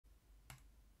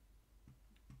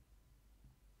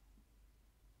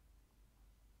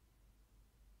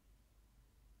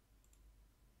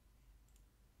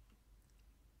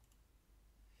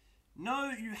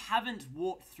No, you haven't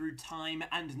warped through time,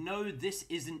 and no, this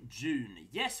isn't June.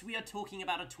 Yes, we are talking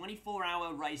about a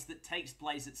 24-hour race that takes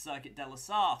place at Circuit de la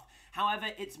Sarthe. However,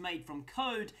 it's made from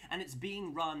code, and it's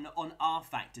being run on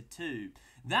rFactor 2.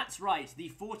 That's right,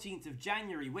 the 14th of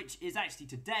January, which is actually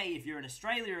today, if you're in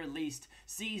Australia at least,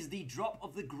 sees the drop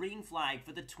of the green flag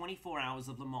for the 24 Hours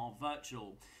of Le Mans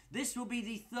Virtual. This will be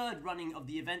the third running of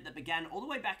the event that began all the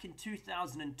way back in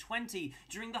 2020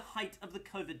 during the height of the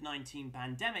COVID-19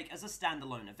 pandemic as a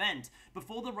standalone event,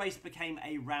 before the race became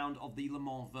a round of the Le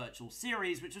Mans Virtual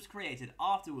Series, which was created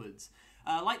afterwards.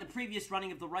 Like the previous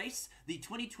running of the race, the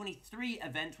 2023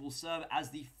 event will serve as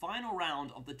the final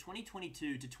round of the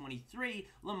 2022-23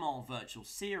 Le Mans Virtual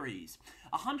Series.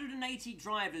 180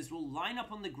 drivers will line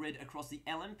up on the grid across the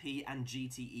LMP and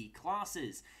GTE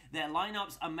classes. Their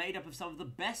lineups are made up of some of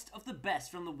the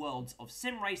best from the worlds of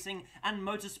sim racing and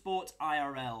motorsport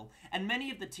IRL, and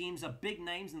many of the teams are big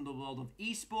names in the world of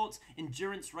esports,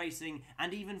 endurance racing,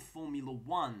 and even Formula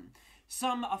 1.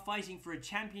 Some are fighting for a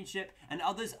championship, and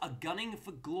others are gunning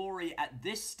for glory at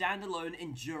this standalone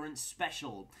endurance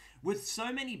special. With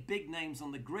so many big names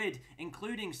on the grid,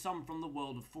 including some from the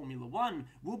world of Formula 1,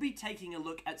 we'll be taking a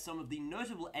look at some of the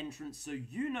notable entrants so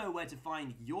you know where to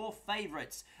find your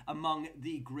favourites among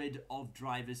the grid of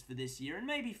drivers for this year, and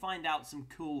maybe find out some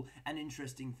cool and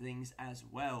interesting things as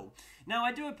well. Now,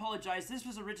 I do apologise, this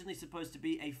was originally supposed to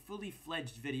be a fully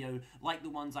fledged video like the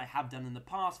ones I have done in the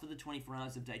past for the 24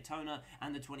 Hours of Daytona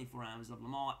and the 24 Hours of Le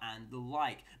Mans and the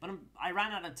like, but I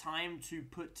ran out of time to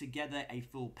put together a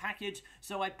full package,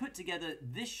 so I put together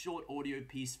this short audio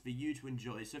piece for you to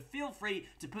enjoy. So feel free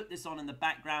to put this on in the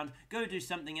background, go do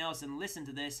something else and listen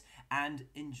to this and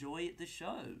enjoy the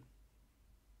show.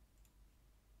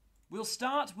 We'll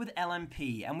start with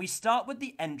LMP, and we start with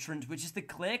the entrant, which is the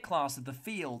clear class of the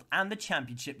field and the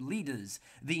championship leaders,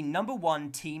 the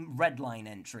 #1 Team Redline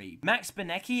entry. Max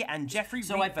Benecchi and Jeffrey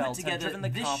Rietveld have driven the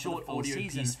car for the full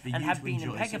season and have been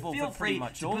impeccable for pretty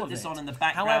much all of it.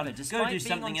 However, despite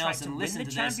being on track to win the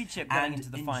championship going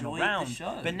into the final round,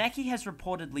 Benecchi has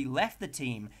reportedly left the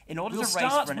team in order to race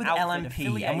for an outfit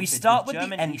affiliated and we start with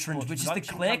the entrant, which is the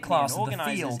clear class of the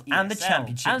field and the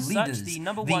championship leaders, the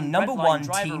 #1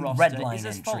 Team Redline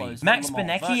entry. Max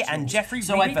Benecchi and Jeffrey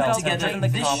Rietveld have driven the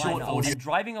car and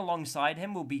driving alongside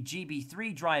him will be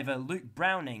GB3 driver Luke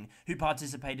Browning, who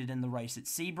participated in the race at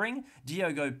Sebring,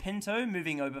 Diogo Pinto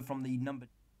moving over from the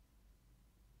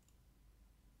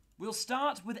We'll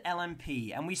start with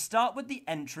LMP, and we start with the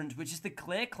entrant, which is the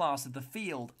clear class of the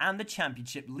field and the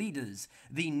championship leaders,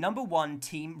 the #1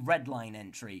 Team Redline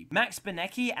entry. Max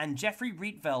Benecchi and Jeffrey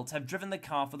Rietveld have driven the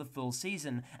car for the full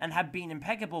season and have been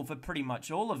impeccable for pretty much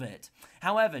all of it.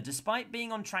 However, despite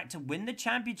being on track to win the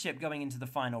championship going into the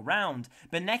final round,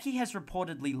 Benecchi has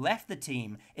reportedly left the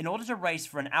team in order to race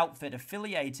for an outfit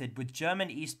affiliated with German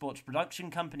esports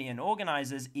production company and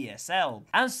organisers ESL.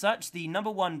 As such, the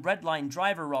 #1 Redline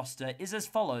driver roster is as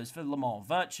follows for Le Mans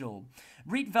Virtual.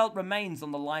 Rietveld remains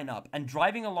on the lineup, and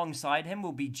driving alongside him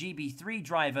will be GB3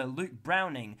 driver Luke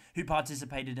Browning, who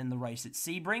participated in the race at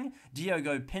Sebring,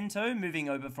 Diogo Pinto moving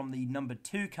over from the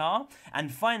 #2 car,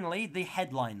 and finally the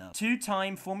headliner.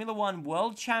 Two-time Formula 1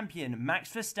 world champion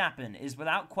Max Verstappen is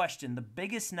without question the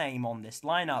biggest name on this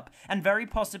lineup, and very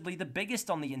possibly the biggest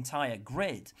on the entire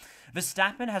grid.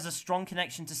 Verstappen has a strong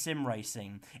connection to sim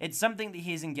racing. It's something that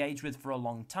he has engaged with for a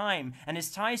long time, and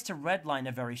his ties to Redline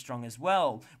are very strong as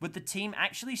well, with the team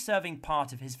actually serving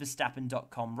part of his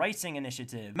Verstappen.com racing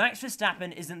initiative. Max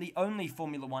Verstappen isn't the only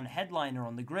Formula 1 headliner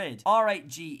on the grid.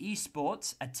 R8G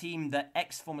Esports, a team that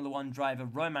ex-Formula 1 driver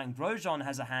Romain Grosjean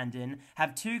has a hand in,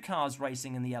 have two cars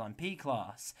racing in the LMP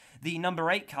class. The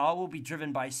 #8 car will be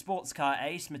driven by sports car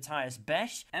ace Matthias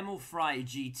Besch, Emil Frey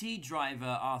GT driver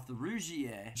Arthur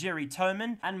Rougier, Jerry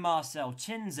Toman, and Marcel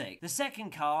Chinzik. The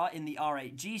second car in the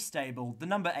R8G stable, the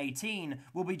 #18,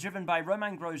 will be driven by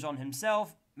Romain Grosjean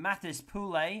himself, Mathis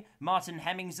Poulet, Martin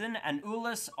Hemmingsen, and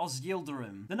Ulis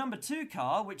Osyildirim. The #2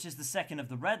 car, which is the second of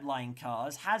the Redline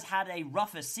cars, has had a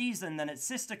rougher season than its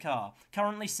sister car,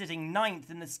 currently sitting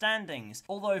 9th in the standings,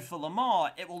 although for Le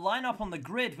Mans, it will line up on the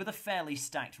grid with a fairly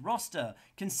stacked roster,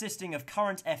 consisting of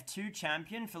current F2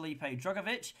 champion Felipe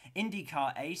Drugovich,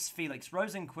 IndyCar ace Felix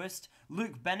Rosenqvist,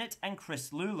 Luke Bennett, and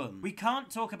Chris Lulam. We can't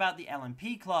talk about the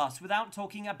LMP class without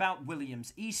talking about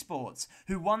Williams Esports,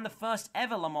 who won the first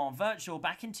ever Le Mans Virtual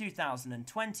back in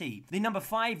 2020. The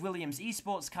 #5 Williams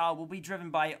Esports car will be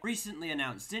driven by recently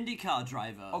announced IndyCar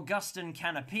driver Augustin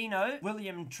Canapino,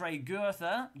 William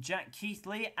Tregeurther, Jack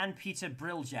Keithley, and Peter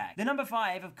Briljak. The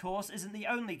 #5, of course, isn't the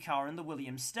only car in the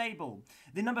Williams stable.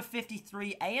 The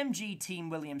 #53 AMG Team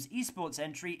Williams Esports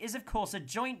entry is, of course, a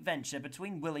joint venture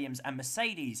between Williams and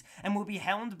Mercedes, and will will be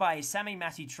helmed by Sami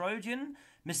Trojan,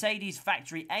 Mercedes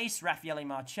factory ace Raffaele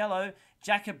Marcello,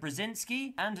 Jakub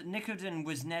Brzezinski, and Nikodin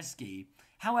Wisniewski.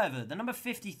 However, the number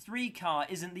 53 car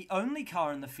isn't the only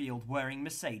car in the field wearing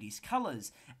Mercedes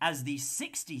colours, as the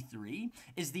 63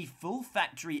 is the full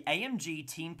factory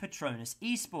AMG Team Petronas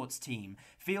esports team,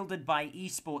 fielded by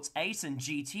esports ace and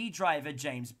GT driver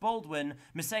James Baldwin,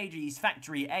 Mercedes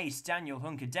factory ace Daniel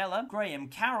Juncadella, Graham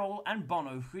Carroll, and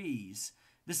Bono Ruiz.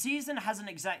 The season hasn't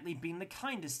exactly been the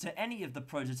kindest to any of the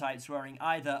prototypes wearing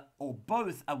either or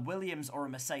both a Williams or a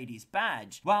Mercedes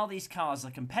badge. While these cars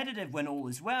are competitive when all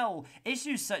is well,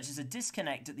 issues such as a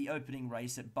disconnect at the opening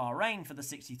race at Bahrain for the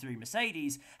 63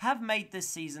 Mercedes have made this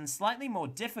season slightly more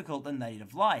difficult than they'd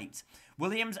have liked.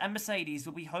 Williams and Mercedes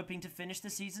will be hoping to finish the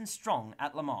season strong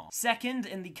at Le Mans. Second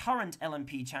in the current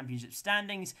LMP Championship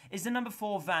standings is the number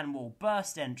 4 Van Wall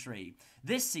Burst entry.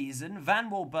 This season, Van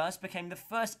Wall Burst became the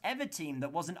first ever team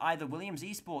that wasn't either Williams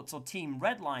Esports or Team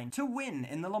Redline to win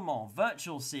in the Le Mans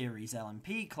Virtual Series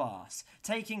LMP class,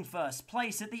 taking first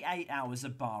place at the 8 Hours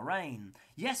of Bahrain.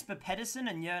 Jesper Pedersen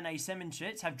and Jerne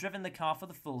Semenchit have driven the car for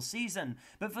the full season,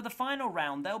 but for the final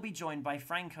round they'll be joined by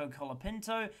Franco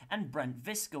Colapinto and Brent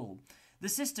Viskel. The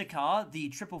sister car,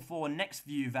 the 444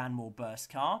 NextView Van Wall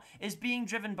Burst car, is being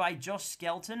driven by Josh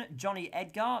Skelton, Johnny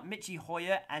Edgar, Michi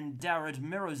Hoyer, and Darad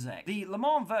Mirozek. The Le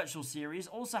Mans Virtual Series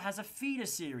also has a feeder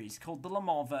series called the Le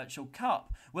Mans Virtual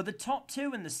Cup, where the top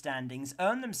 2 in the standings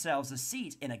earn themselves a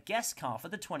seat in a guest car for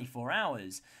the 24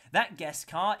 hours. That guest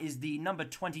car is the number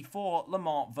 24 Le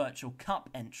Mans Virtual Cup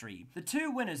entry. The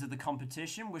 2 winners of the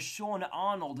competition were Sean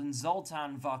Arnold and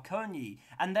Zoltan Varkonyi,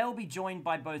 and they'll be joined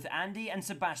by both Andy and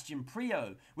Sebastian Prio,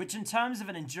 which in terms of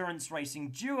an endurance racing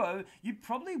duo, you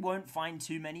probably won't find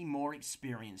too many more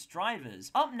experienced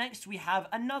drivers. Up next we have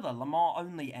another Le Mans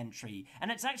only entry,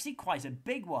 and it's actually quite a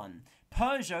big one.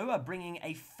 Peugeot are bringing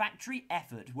a factory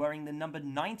effort wearing the number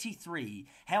 93,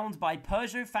 helmed by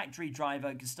Peugeot factory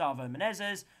driver Gustavo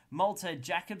Menezes, Malte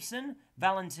Jacobsen,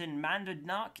 Valentin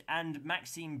Mandudnak, and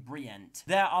Maxime Brient.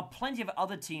 There are plenty of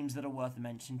other teams that are worth a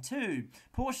mention too.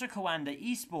 Porsche Coanda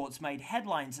Esports made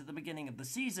headlines at the beginning of the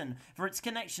season for its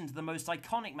connection to the most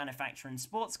iconic manufacturer in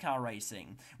sports car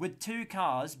racing, with 2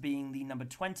 cars being the number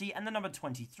 20 and the number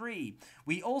 23.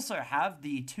 We also have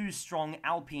the 2-strong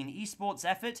Alpine Esports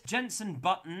effort, Jensen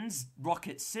Button's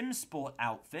Rocket Sim Sport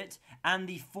outfit, and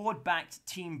the Ford-backed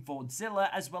Team Fordzilla,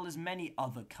 as well as many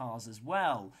other cars as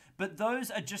well. But those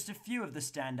are just a few of the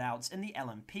standouts in the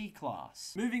LMP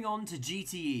class. Moving on to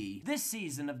GTE. This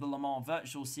season of the Le Mans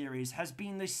Virtual Series has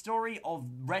been the story of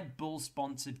Red Bull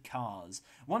sponsored cars.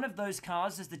 One of those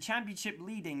cars is the championship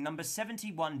leading number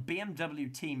 71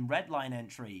 BMW Team Redline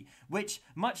entry, which,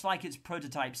 much like its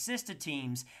prototype sister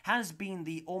teams, has been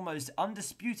the almost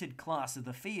undisputed class of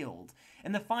the field.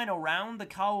 In the final round, the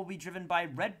car will be driven by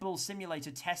Red Bull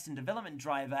Simulator test and development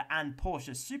driver and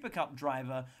Porsche Super Cup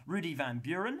driver Rudy Van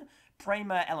Buren,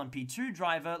 Prema LMP2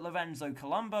 driver Lorenzo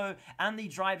Colombo, and the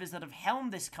drivers that have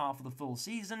helmed this car for the full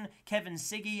season, Kevin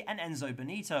Siggy and Enzo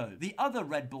Benito. The other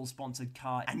Red Bull sponsored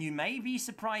car, and you may be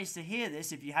surprised to hear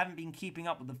this if you haven't been keeping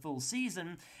up with the full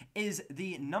season, is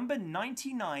the number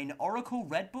 99 Oracle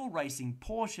Red Bull Racing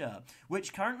Porsche,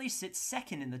 which currently sits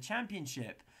second in the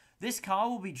championship. This car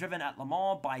will be driven at Le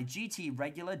Mans by GT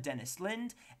regular Dennis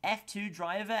Lind, F2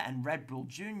 driver and Red Bull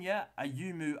Jr.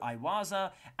 Ayumu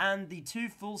Iwaza, and the 2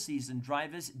 full-season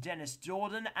drivers Dennis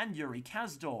Jordan and Yuri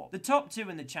Kazdor. The top 2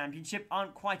 in the championship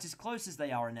aren't quite as close as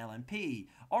they are in LMP.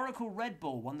 Oracle Red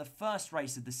Bull won the first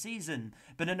race of the season,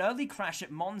 but an early crash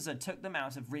at Monza took them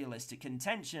out of realistic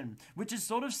contention, which has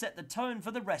sort of set the tone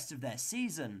for the rest of their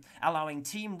season, allowing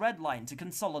Team Redline to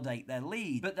consolidate their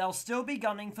lead, but they'll still be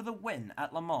gunning for the win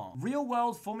at Le Mans.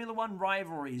 Real-world Formula 1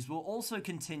 rivalries will also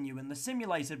continue in the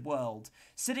simulated world.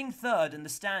 Sitting third in the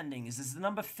standings is the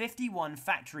number 51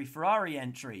 factory Ferrari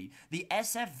entry, the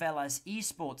SF Velas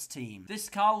esports team. This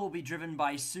car will be driven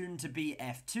by soon-to-be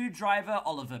F2 driver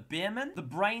Oliver Biermann, the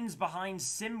brains behind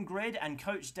SimGrid and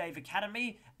Coach Dave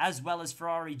Academy, as well as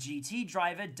Ferrari GT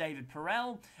driver David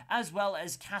Perel, as well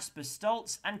as Casper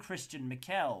Stoltz and Christian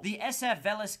Mikel. The SF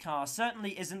Velas car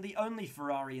certainly isn't the only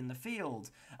Ferrari in the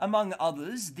field. Among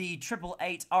others, the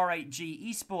 888 R8G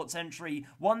esports entry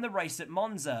won the race at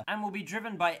Monza and will be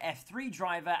driven by F3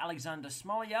 driver Alexander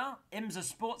Smolyar, IMSA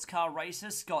sports car racer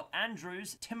Scott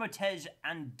Andrews, Timotej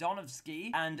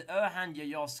Andonovsky, and Erhan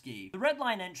Yayovsky. The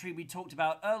Redline entry we talked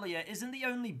about earlier isn't the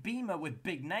only Beamer with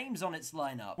big names on its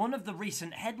lineup. One of the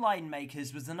recent headline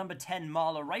makers was the number 10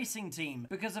 Marla Racing team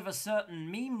because of a certain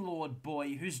meme lord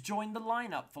boy who's joined the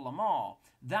lineup for Le Mans.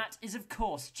 That is of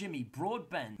course Jimmy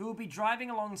Broadbent, who will be driving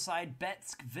alongside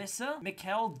Betsk Visser,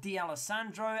 Mikel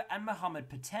D'Alessandro, and Mohamed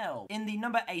Patel. In the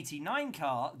number 89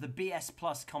 car, the BS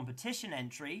Plus competition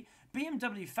entry,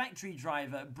 BMW factory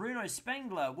driver Bruno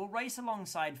Spengler will race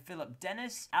alongside Philip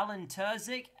Dennis, Alan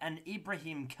Terzic, and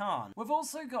Ibrahim Khan. We've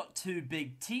also got two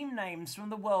big team names from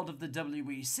the world of the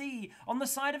WEC on the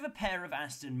side of a pair of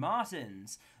Aston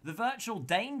Martins. The virtual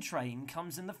Dane train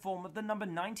comes in the form of the number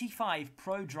 95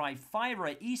 ProDrive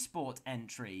Fira eSport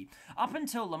entry. Up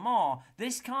until Le Mans,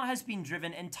 this car has been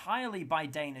driven entirely by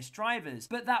Danish drivers,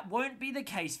 but that won't be the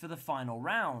case for the final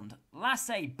round.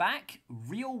 Lasse Bak,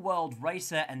 real-world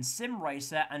racer and sim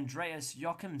racer Andreas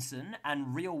Jochimsen,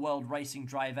 and real-world racing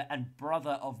driver and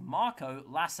brother of Marco,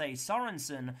 Lasse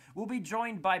Sorensen, will be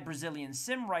joined by Brazilian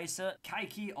sim racer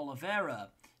Keke Oliveira.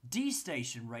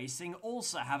 D-Station Racing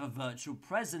also have a virtual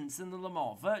presence in the Le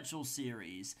Mans Virtual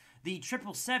Series. The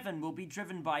 777 will be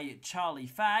driven by Charlie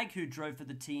Fagg, who drove for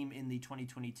the team in the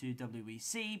 2022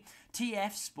 WEC,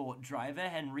 TF Sport driver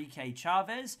Henrique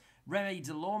Chavez, Remy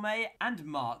Delorme, and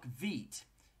Mark Viet.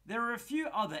 There are a few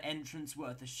other entrants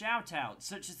worth a shout out,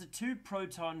 such as the two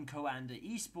Proton Coanda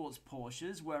Esports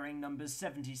Porsches wearing numbers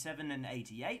 77 and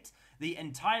 88, the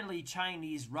entirely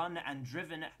Chinese run and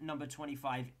driven number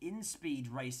 25 in-speed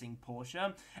racing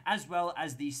Porsche, as well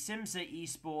as the Simsa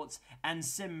Esports and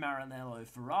Sim Maranello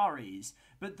Ferraris.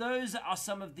 But those are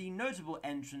some of the notable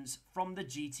entrants from the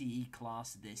GTE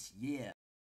class this year.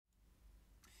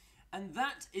 And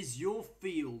that is your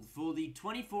field for the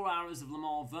 24 Hours of Le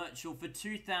Mans Virtual for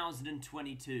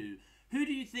 2022. Who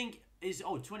do you think is...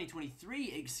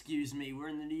 2023, excuse me, we're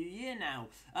in the new year now.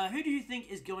 Who do you think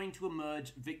is going to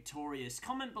emerge victorious?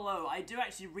 Comment below. I do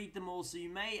actually read them all, so you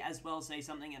may as well say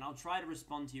something, and I'll try to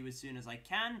respond to you as soon as I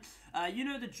can. You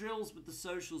know the drills with the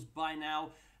socials by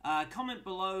now. Comment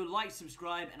below, like,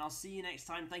 subscribe, and I'll see you next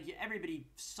time. Thank you, everybody,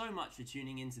 so much for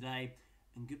tuning in today,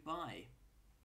 and goodbye.